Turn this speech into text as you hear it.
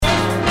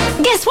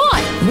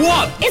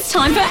What? It's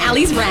time for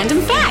Ali's Random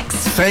Facts.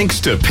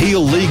 Thanks to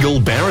Peel Legal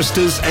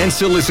barristers and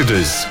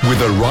solicitors with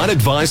the right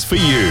advice for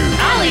you.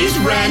 Ali's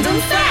Random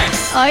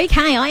Facts.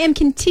 Okay, I am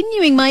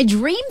continuing my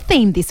dream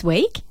theme this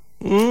week.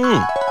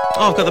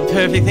 I've got the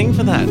perfect thing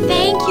for that.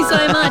 Thank you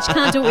so much.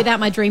 Can't do it without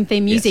my dream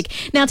theme music.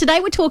 Yes. Now,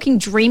 today we're talking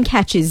dream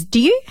catchers. Do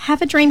you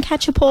have a dream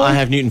catcher, Paul? I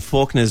have Newton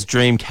Faulkner's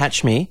Dream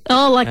Catch Me.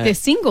 Oh, like the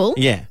single?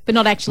 Yeah. But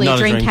not actually Not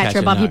a dream catcher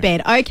above no. your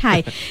bed.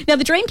 Okay. Now,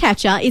 the dream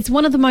catcher is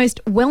one of the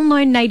most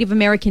well-known Native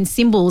American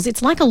symbols.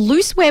 It's like a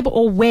loose web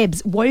or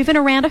webs woven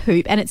around a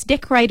hoop, and it's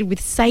decorated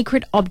with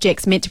sacred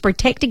objects meant to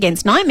protect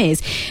against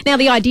nightmares. Now,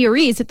 the idea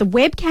is that the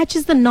web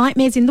catches the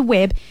nightmares in the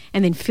web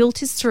and then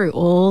filters through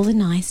all the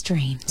nice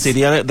dreams. See,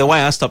 the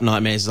way I stop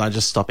nightmares is I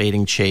just stop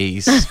eating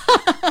cheese an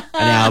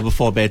hour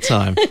before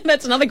bedtime.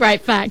 That's another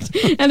great fact.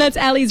 And that's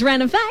Ali's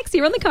Random Facts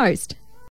here on the coast.